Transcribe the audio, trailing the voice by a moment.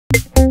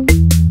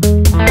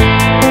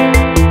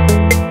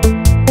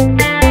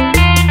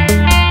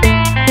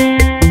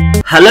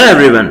Hello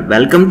everyone,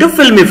 welcome to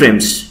Filmy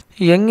Frames.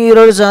 Young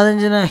హీరోలు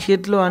సాధించిన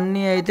హిట్లు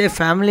అన్నీ అయితే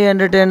ఫ్యామిలీ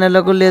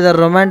ఎంటర్టైనర్లకు లేదా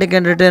రొమాంటిక్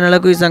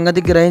ఎంటర్టైనర్లకు ఈ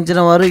సంగతి గ్రహించిన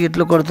వారు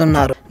హిట్లు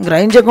కొడుతున్నారు.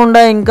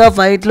 గ్రహించకుండా ఇంకా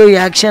ఫైట్లు,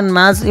 యాక్షన్,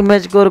 మాస్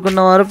ఇమేజ్ కోరుకున్న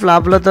వారు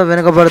ఫ్లాప్లతో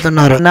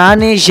వెనుకబడుతున్నారు.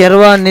 నాని,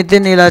 శర్వా,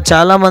 నితిన్ ఇలా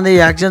చాలా మంది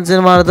యాక్షన్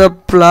సినిమాలతో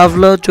ఫ్లాప్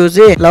లో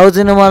చూసి లవ్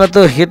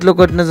సినిమాలతో హిట్లు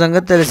కొట్టిన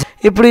సంగతి తెలిసి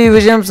ఇప్పుడు ఈ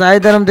విషయం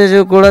సాయి ధరం తేజ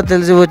కూడా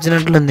తెలిసి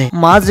వచ్చినట్లుంది.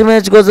 మాస్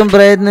ఇమేజ్ కోసం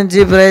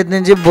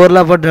ప్రయత్నించి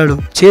బోర్లా పడ్డాడు.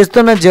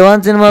 చేస్తున్న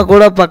జవాన్ సినిమా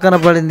కూడా పక్కన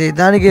పడింది.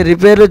 దానికి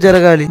రిపేర్లు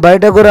జరగాలి,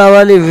 బయటకు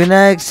రావాలి.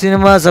 వినాయక్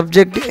సినిమా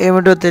సబ్జెక్ట్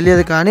ఏమిటో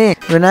తెలియదు కానీ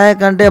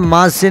వినాయక్ అంటే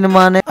మాస్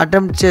సినిమానే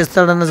అటెంప్ట్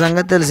చేస్తాడన్న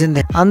సంగతి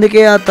తెలిసిందే.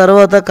 అందుకే ఆ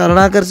తర్వాత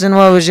కరుణాకర్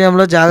సినిమా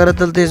విషయంలో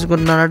జాగ్రత్తలు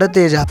తీసుకుంటున్నాడట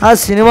తేజ. ఆ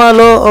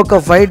సినిమాలో ఒక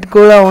ఫైట్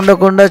కూడా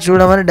ఉండకుండా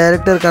చూడమని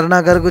డైరెక్టర్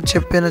కరుణాకర్ కు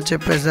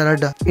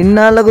చెప్పేశారట.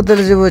 ఇన్నాళ్లకు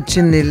తెలిసి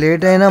వచ్చింది,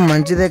 లేట్ అయినా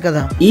మంచిదే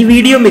కదా. ఈ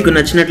వీడియో మీకు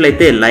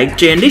నచ్చినట్లయితే లైక్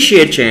చేయండి,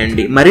 షేర్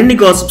చేయండి. మరిన్ని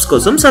గాసిప్స్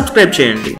కోసం సబ్స్క్రైబ్ చేయండి.